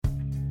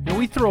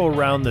we throw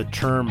around the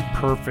term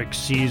perfect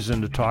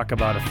season to talk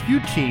about a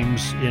few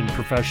teams in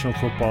professional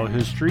football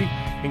history,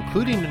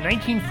 including the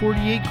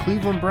 1948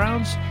 Cleveland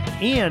Browns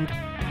and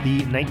the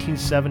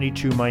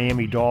 1972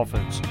 Miami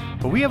Dolphins.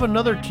 But we have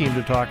another team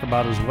to talk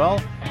about as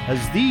well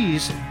as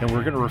these, and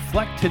we're going to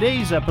reflect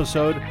today's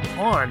episode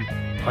on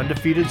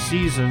undefeated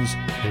seasons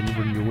and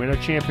when you win a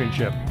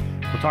championship.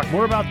 We'll talk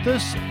more about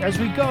this as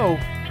we go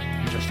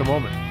in just a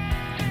moment.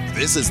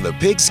 This is the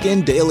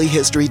Pigskin Daily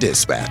History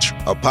Dispatch,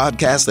 a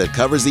podcast that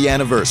covers the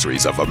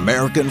anniversaries of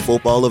American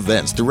football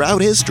events throughout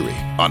history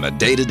on a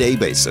day-to-day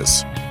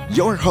basis.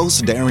 Your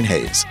host, Darren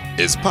Hayes,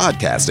 is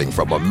podcasting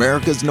from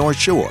America's North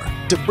Shore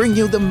to bring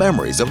you the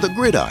memories of the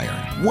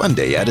gridiron one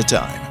day at a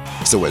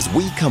time. So as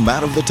we come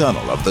out of the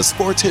tunnel of the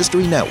Sports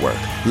History Network,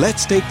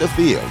 let's take the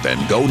field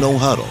and go no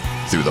huddle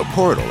through the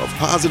portal of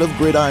positive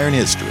gridiron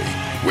history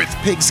with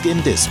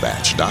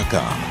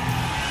pigskindispatch.com.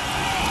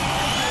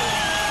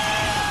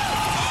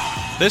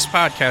 This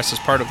podcast is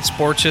part of the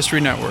Sports History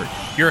Network,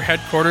 your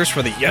headquarters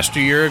for the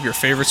yesteryear of your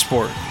favorite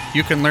sport.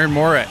 You can learn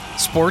more at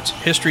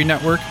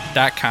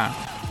sportshistorynetwork.com.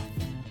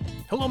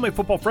 Hello, my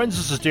football friends.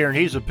 This is Darren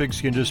Hayes of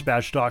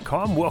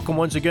pigskindispatch.com. Welcome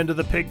once again to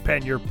the Pig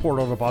Pen, your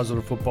portal to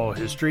positive football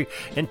history.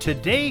 And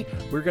today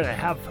we're going to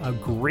have a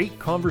great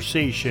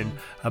conversation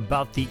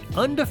about the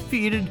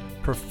undefeated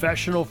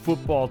professional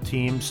football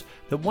teams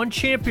that won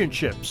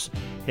championships.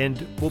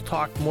 And we'll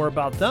talk more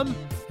about them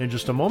in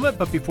just a moment.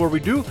 But before we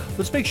do,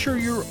 let's make sure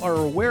you are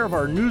aware of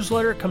our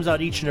newsletter. It comes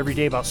out each and every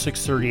day about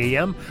 6:30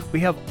 a.m.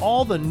 We have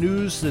all the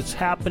news that's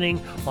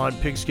happening on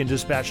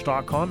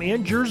pigskindispatch.com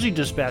and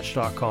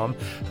jerseydispatch.com.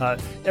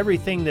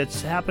 Everything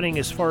that's happening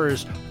as far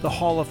as the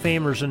Hall of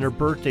Famers and their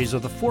birthdays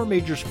of the four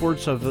major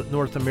sports of the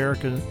North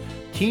American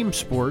team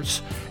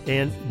sports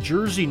and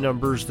jersey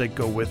numbers that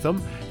go with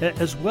them,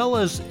 as well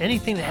as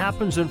anything that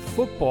happens in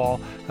football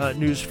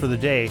news for the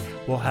day.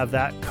 We'll have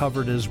that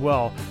covered as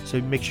well.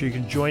 So make sure you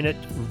can join it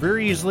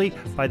very easily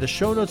by the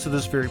show notes of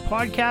this very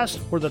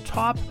podcast or the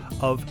top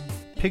of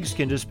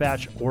Pigskin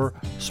Dispatch or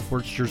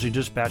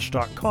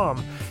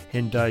sportsjerseydispatch.com,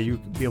 and you'll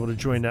be able to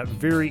join that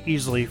very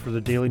easily for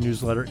the daily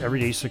newsletter every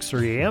day,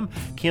 6:30 a.m.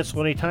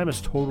 Cancel anytime. It's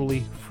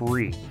totally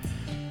free.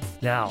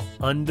 Now,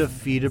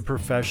 undefeated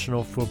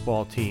professional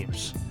football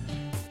teams.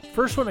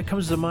 First one that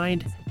comes to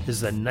mind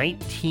is the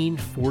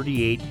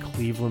 1948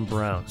 Cleveland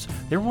Browns.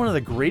 They were one of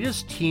the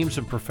greatest teams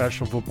in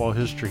professional football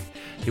history.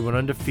 They went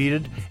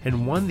undefeated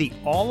and won the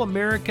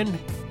All-American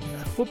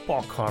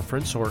Football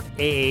Conference, or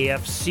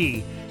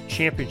AAFC,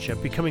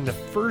 championship, becoming the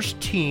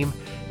first team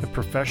in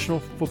professional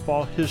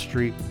football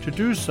history to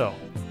do so.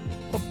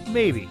 Well,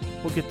 maybe.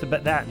 We'll get to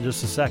that in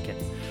just a second.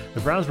 The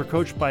Browns were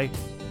coached by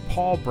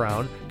Paul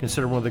Brown,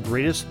 considered one of the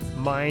greatest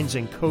minds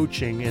in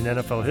coaching in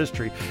NFL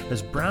history,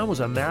 as Brown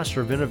was a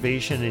master of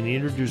innovation and he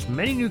introduced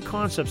many new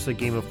concepts to the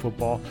game of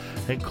football,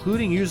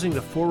 including using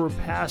the forward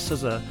pass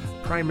as a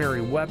primary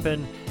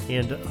weapon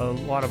and a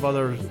lot of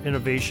other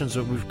innovations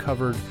that we've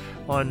covered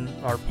on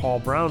our Paul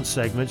Brown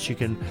segments. You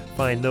can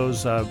find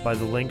those by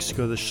the links.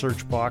 Go to the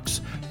search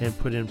box and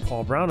put in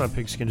Paul Brown on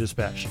Pigskin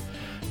Dispatch.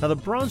 Now, the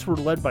Browns were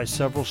led by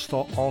several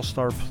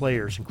all-star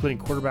players, including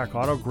quarterback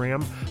Otto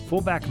Graham,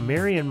 fullback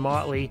Marion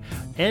Motley,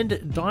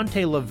 and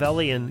Dante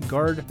Lavelli, and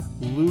guard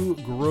Lou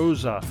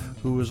Groza,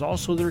 who was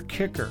also their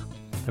kicker.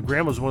 Now,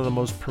 Graham was one of the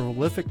most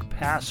prolific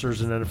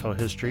passers in NFL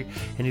history,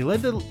 and he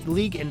led the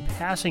league in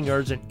passing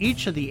yards in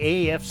each of the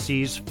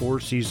AAFC's 4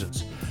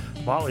 seasons.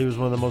 Motley was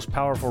one of the most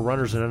powerful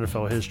runners in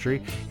NFL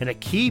history and a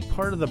key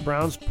part of the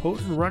Browns'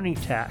 potent running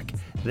attack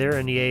there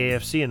in the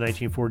AAFC in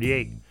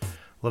 1948.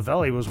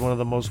 Lavelli was one of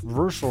the most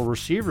versatile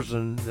receivers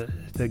in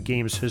the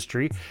game's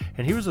history,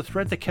 and he was a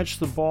threat to catch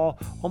the ball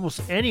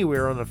almost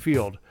anywhere on the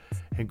field.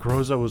 And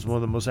Groza was one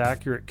of the most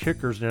accurate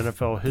kickers in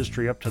NFL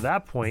history up to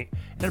that point,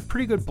 and a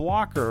pretty good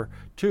blocker,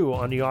 too,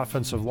 on the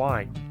offensive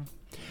line.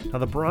 Now,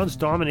 the Browns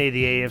dominated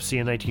the AFC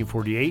in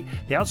 1948.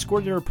 They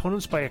outscored their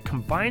opponents by a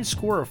combined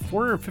score of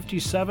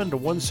 457 to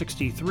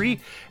 163,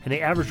 and they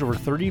averaged over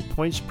 30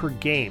 points per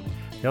game.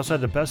 They also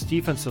had the best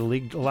defense in the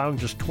league, allowing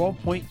just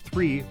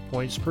 12.3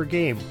 points per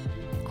game.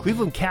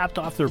 Cleveland capped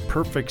off their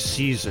perfect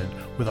season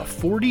with a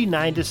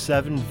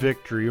 49-7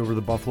 victory over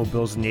the Buffalo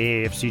Bills in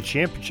the AAFC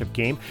Championship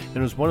game, and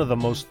it was one of the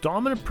most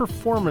dominant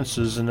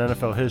performances in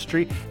NFL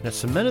history, and it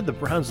cemented the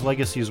Browns'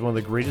 legacy as one of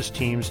the greatest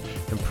teams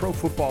in pro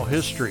football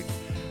history.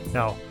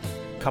 Now,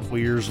 a couple of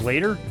years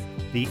later,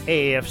 the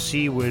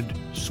AAFC would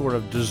sort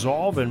of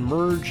dissolve and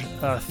merge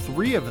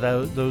 3 of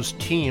those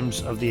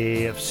teams of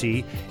the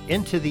AAFC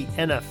into the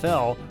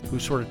NFL, who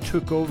sort of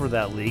took over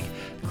that league.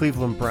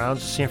 Cleveland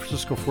Browns, San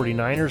Francisco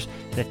 49ers,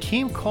 and a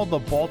team called the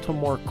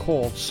Baltimore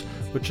Colts,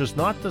 which is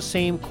not the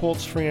same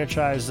Colts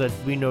franchise that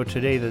we know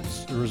today that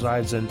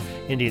resides in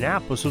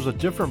Indianapolis. It was a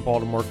different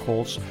Baltimore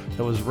Colts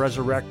that was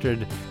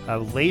resurrected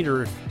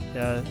later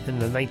in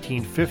the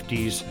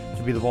 1950s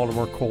to be the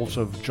Baltimore Colts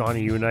of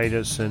Johnny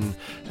Unitas and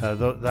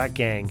that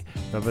gang,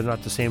 but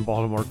not the same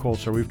Baltimore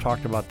Colts. So we've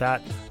talked about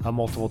that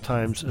multiple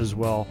times as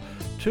well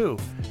too.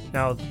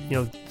 Now,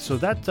 so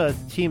that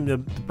team, the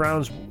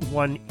Browns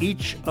won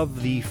each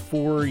of the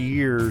 4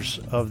 years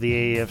of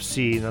the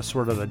AFC, and that's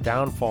sort of the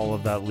downfall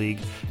of that league.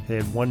 They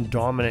had one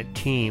dominant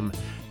team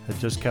that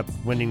just kept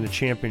winning the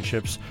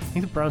championships. I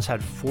think the Browns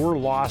had 4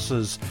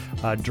 losses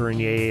during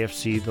the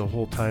AFC the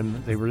whole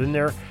time they were in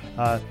there.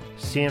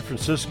 San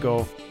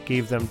Francisco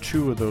gave them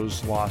 2 of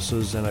those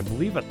losses, and I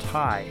believe a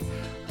tie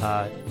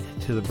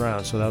to the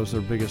Browns. So that was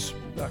their biggest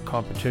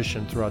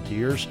competition throughout the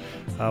years.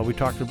 We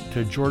talked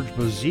to George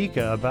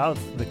Bozica about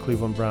the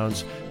Cleveland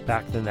Browns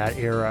back in that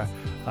era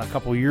a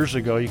couple years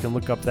ago. You can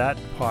look up that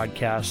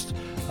podcast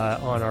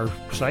on our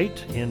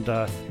site and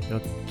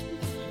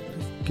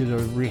get a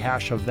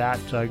rehash of that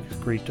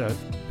great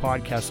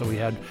podcast that we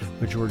had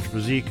with George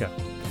Bozica.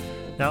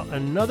 Now,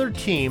 another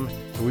team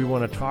that we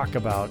want to talk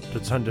about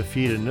that's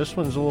undefeated, and this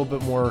one's a little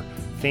bit more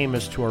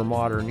famous to our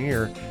modern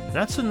ear, and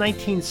that's the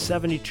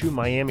 1972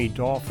 Miami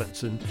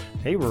Dolphins, and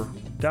they were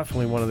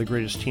definitely one of the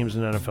greatest teams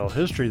in NFL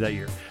history that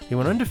year. They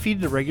went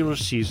undefeated in the regular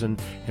season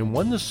and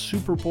won the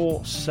Super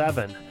Bowl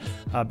VII,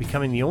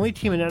 becoming the only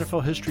team in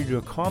NFL history to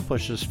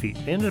accomplish this feat.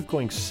 They ended up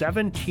going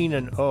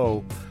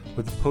 17-0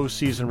 with the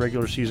postseason and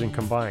regular season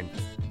combined.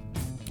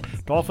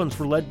 Dolphins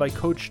were led by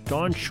coach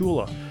Don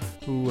Shula,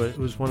 who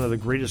was one of the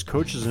greatest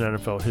coaches in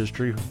NFL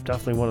history,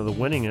 definitely one of the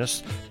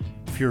winningest.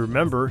 If you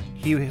remember,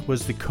 he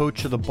was the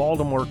coach of the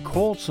Baltimore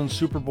Colts in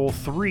Super Bowl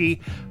III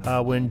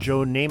when Joe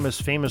Namath's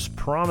famous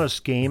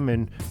promise game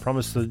and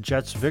promised the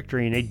Jets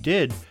victory, and they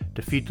did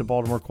defeat the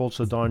Baltimore Colts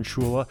with Don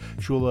Shula.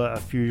 Shula, a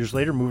few years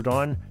later, moved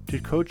on to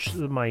coach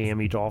the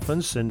Miami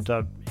Dolphins, and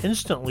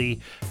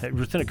instantly,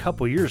 within a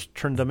couple of years,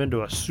 turned them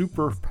into a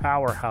super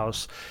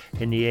powerhouse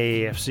in the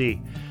AAFC.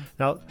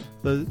 Now,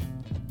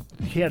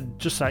 he had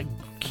just that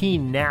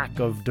keen knack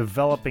of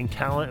developing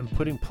talent and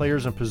putting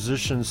players in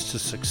positions to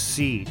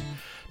succeed.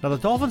 Now, the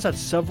Dolphins had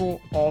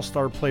several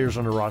all-star players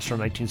on their roster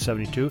in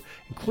 1972,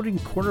 including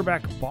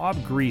quarterback Bob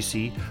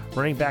Greasy,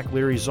 running back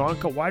Larry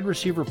Zonka, wide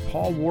receiver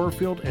Paul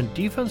Warfield, and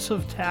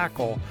defensive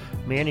tackle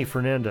Manny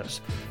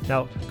Fernandez.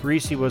 Now,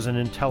 Greasy was an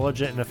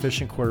intelligent and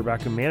efficient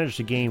quarterback who managed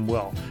the game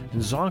well,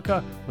 and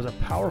Zonka was a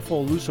powerful,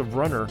 elusive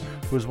runner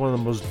who was one of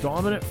the most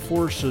dominant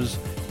forces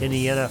in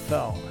the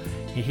NFL.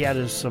 He had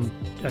a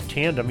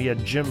tandem. He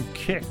had Jim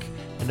Kick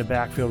in the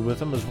backfield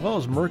with him, as well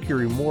as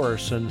Mercury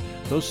Morris, and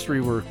those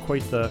three were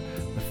quite the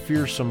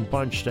fearsome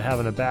bunch to have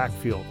in the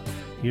backfield.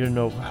 You didn't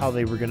know how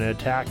they were going to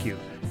attack you,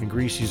 and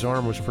Greasy's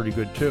arm was pretty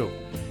good too.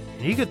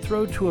 And he could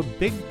throw to a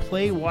big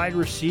play wide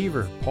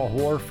receiver, Paul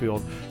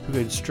Warfield, who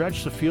could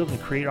stretch the field and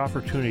create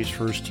opportunities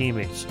for his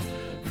teammates.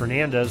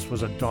 Fernandez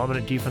was a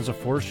dominant defensive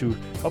force who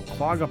helped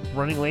clog up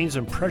running lanes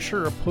and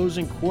pressure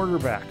opposing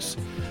quarterbacks.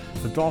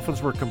 The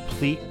Dolphins were a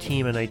complete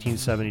team in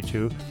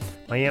 1972.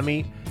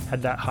 Miami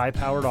had that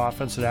high-powered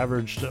offense that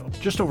averaged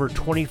just over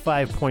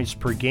 25 points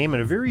per game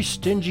and a very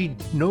stingy,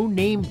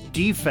 no-name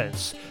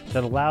defense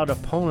that allowed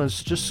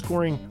opponents just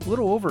scoring a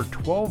little over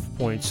 12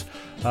 points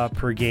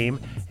per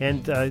game,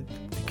 and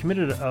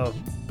committed a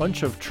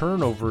bunch of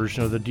turnovers.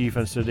 The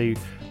defense that they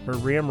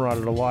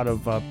ramrodded a lot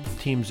of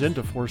teams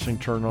into forcing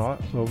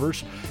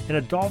turnovers. And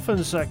the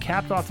Dolphins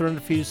capped off their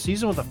undefeated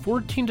season with a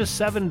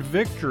 14-7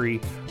 victory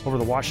over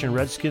the Washington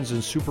Redskins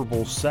in Super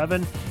Bowl VII.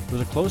 It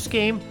was a close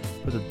game,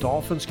 but the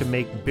Dolphins can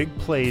make big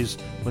plays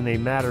when they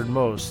mattered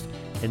most.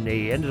 And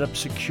they ended up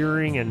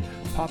securing and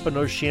popping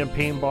those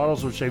champagne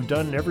bottles, which they've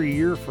done every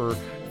year for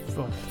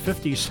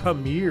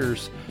 50-some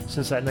years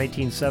since that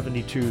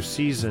 1972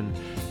 season,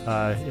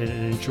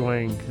 and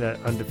enjoying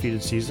that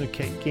undefeated season.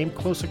 Came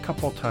close a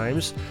couple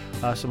times.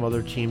 Some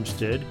other teams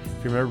did.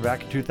 If you remember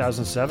back in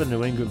 2007,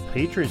 New England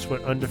Patriots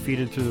went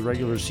undefeated through the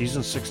regular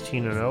season,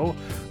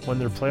 16-0, won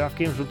their playoff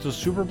games with the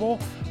Super Bowl.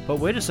 But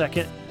wait a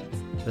second.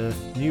 The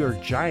New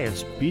York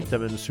Giants beat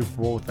them in the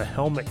Super Bowl with a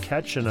helmet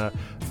catch and a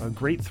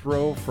great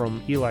throw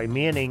from Eli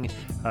Manning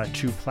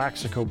to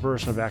Plaxico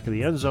Burress in the back of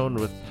the end zone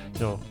with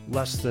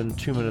less than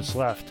 2 minutes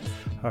left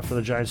for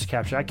the Giants to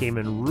capture that game,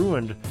 and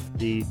ruined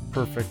the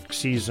perfect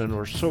season,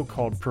 or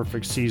so-called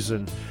perfect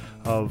season,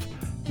 of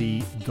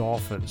the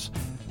Dolphins,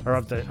 or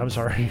of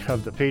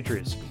the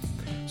Patriots.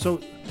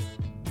 So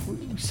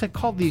we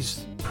called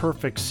these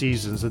perfect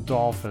seasons. The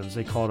Dolphins,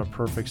 they call it a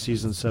perfect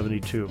season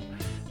 72.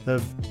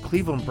 The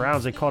Cleveland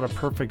Browns, they called it a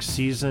perfect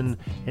season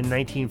in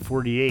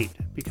 1948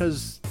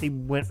 because they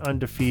went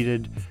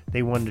undefeated.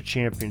 They won the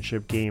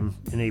championship game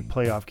in 8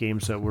 playoff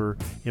games that were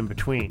in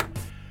between.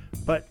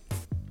 But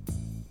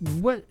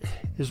what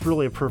is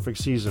really a perfect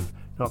season?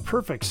 Now, a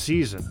perfect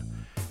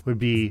season would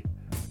be,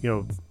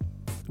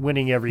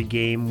 winning every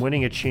game,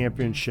 winning a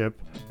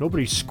championship,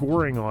 nobody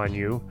scoring on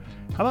you.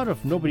 How about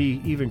if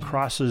nobody even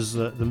crosses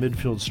the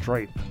midfield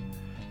stripe?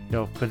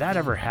 Could that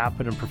ever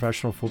happen in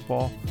professional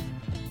football?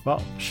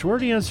 Well,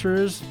 short answer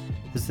is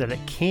that it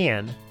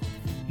can,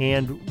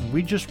 and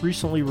we just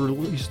recently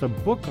released a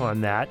book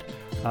on that.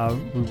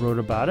 We wrote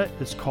about it.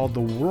 It's called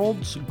The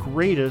World's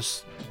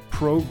Greatest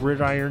Pro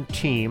Gridiron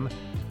Team,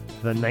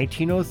 the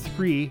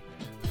 1903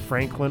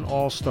 Franklin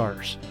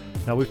All-Stars.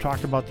 Now, we've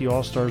talked about the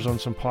All-Stars on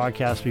some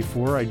podcasts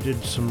before. I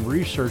did some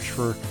research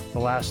for the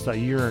last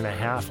year and a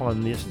half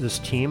on this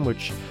team,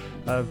 which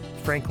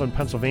Franklin,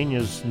 Pennsylvania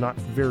is not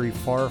very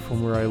far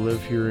from where I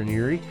live here in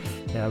Erie.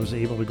 And I was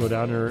able to go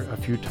down there a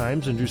few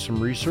times and do some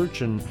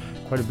research, and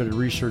quite a bit of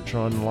research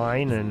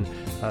online, and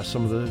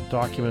some of the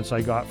documents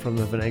I got from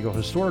the Venango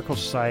Historical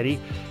Society,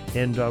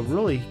 and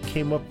really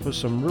came up with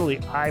some really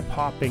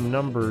eye-popping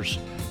numbers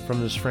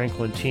from this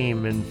Franklin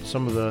team and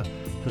some of the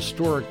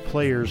historic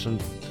players and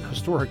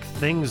historic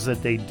things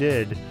that they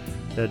did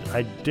that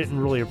I didn't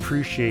really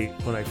appreciate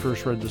when I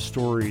first read the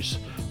stories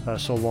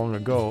so long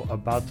ago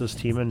about this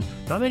team. And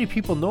not many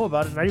people know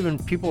about it, not even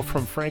people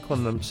from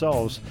Franklin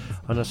themselves,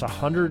 on this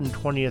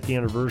 120th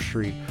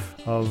anniversary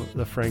of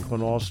the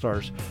Franklin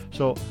All-Stars.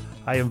 So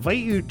I invite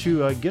you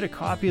to get a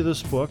copy of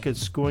this book.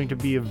 It's going to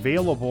be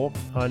available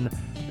on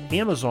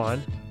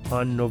Amazon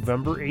on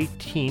November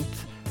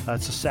 18th.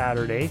 It's a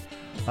Saturday.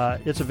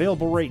 It's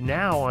available right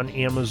now on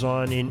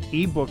Amazon in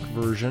ebook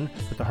version,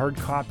 but the hard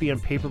copy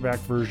and paperback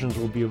versions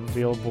will be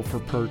available for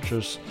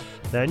purchase.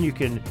 Then you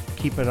can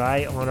keep an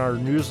eye on our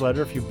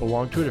newsletter if you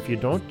belong to it. If you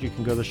don't, you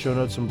can go to the show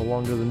notes and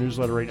belong to the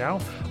newsletter right now,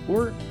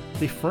 or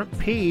the front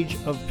page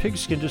of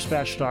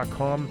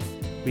pigskindispatch.com.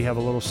 We have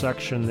a little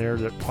section there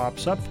that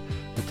pops up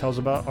that tells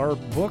about our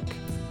book,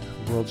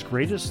 World's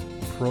Greatest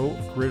Pro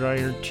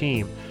Gridiron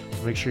Team.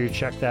 So make sure you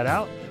check that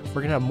out.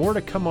 We're going to have more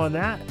to come on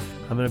that.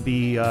 I'm going to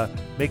be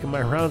making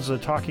my rounds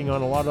talking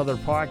on a lot of other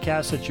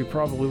podcasts that you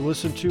probably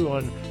listen to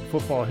on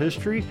football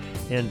history.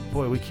 And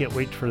boy, we can't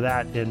wait for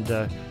that.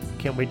 And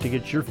can't wait to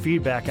get your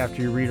feedback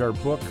after you read our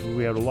book.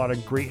 We had a lot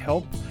of great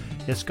help.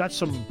 It's got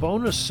some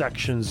bonus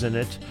sections in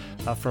it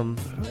from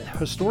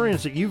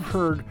historians that you've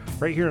heard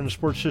right here on the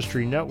Sports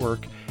History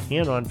Network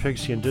and on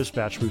Pigskin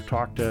Dispatch. We've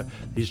talked to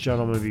these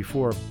gentlemen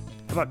before.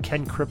 How about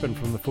Ken Crippen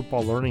from the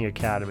Football Learning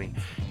Academy?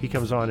 He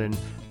comes on and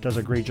does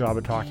a great job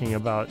of talking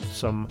about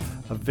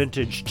a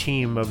vintage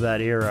team of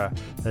that era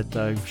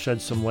that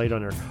sheds some light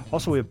on there.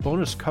 Also, we have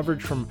bonus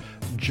coverage from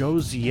Joe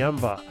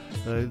Ziemba,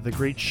 the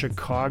great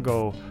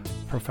Chicago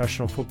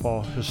professional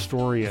football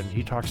historian.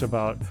 He talks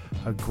about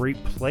a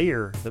great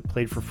player that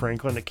played for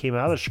Franklin that came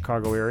out of the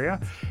Chicago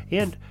area.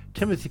 And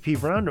Timothy P.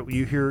 Brown, that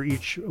you hear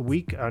each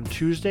week on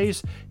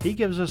Tuesdays, he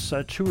gives us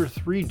 2 or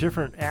 3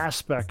 different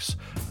aspects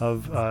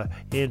of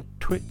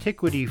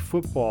antiquity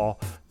football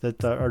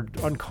that are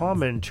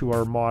uncommon to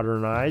our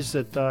modern eyes,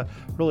 that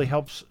really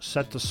helps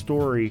set the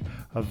story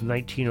of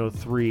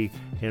 1903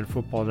 and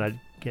football in that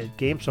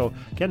game. So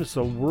again, it's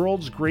the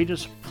world's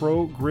greatest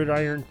pro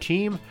gridiron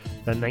team,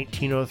 the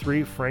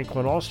 1903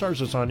 Franklin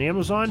All-Stars. It's on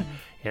Amazon,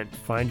 and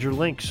find your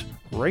links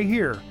right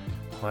here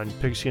on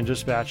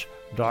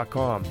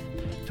pigskindispatch.com.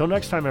 Till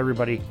next time,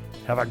 everybody,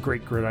 have a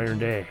great gridiron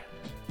day.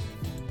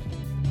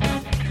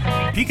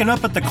 Peeking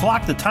up at the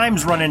clock, the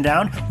time's running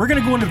down. We're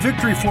going to go into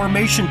victory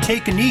formation,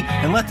 take a knee,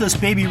 and let this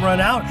baby run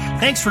out.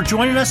 Thanks for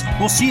joining us.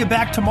 We'll see you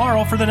back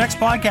tomorrow for the next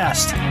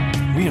podcast.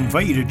 We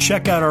invite you to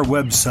check out our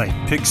website,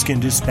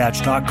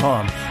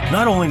 pigskindispatch.com,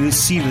 not only to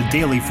see the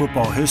daily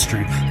football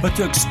history, but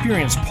to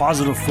experience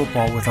positive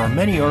football with our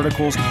many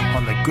articles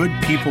on the good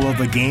people of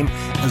the game,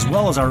 as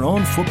well as our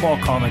own football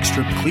comic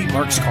strip, Cleat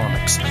Marks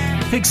Comics.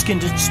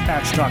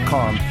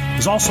 Pigskindispatch.com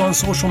is also on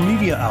social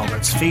media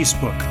outlets,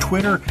 Facebook,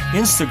 Twitter,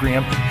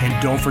 Instagram, and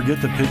don't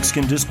forget the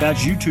Pigskin Dispatch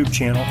YouTube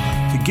channel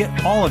to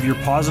get all of your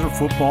positive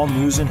football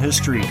news and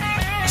history.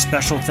 A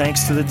special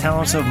thanks to the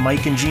talents of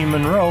Mike and Jean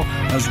Monroe,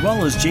 as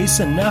well as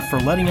Jason Neff, for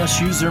letting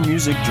us use their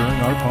music during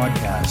our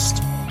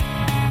podcast.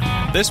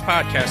 This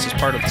podcast is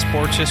part of the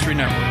Sports History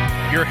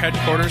Network, your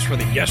headquarters for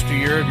the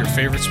yesteryear of your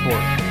favorite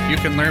sport. You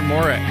can learn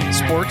more at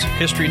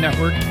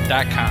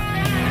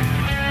sportshistorynetwork.com.